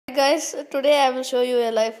Guys, today I will show you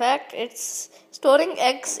a life hack. It's storing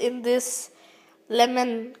eggs in this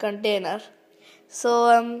lemon container.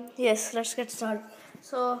 So yes, let's get started.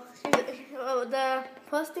 So the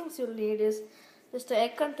first things you'll need is just an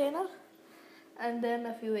egg container and then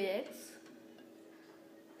a few eggs.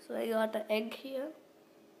 So I got an egg here.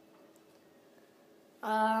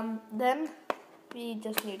 Then we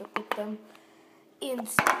just need to put them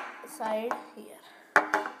inside here.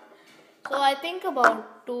 So I think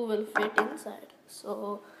about 2 will fit inside.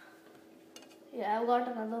 So yeah, I've got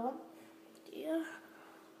another one here,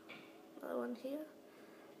 another one here.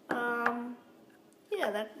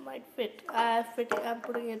 Yeah, that might fit. I'm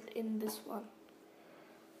putting it in this one.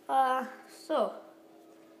 So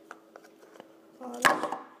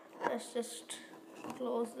let's just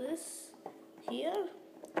close this here,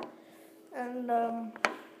 and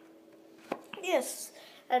yes,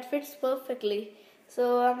 that fits perfectly.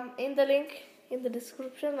 So in the link in the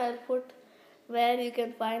description, I'll put where you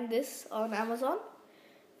can find this on Amazon.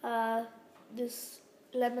 This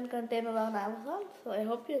lemon container on Amazon. So I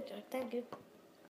hope you enjoyed. Thank you.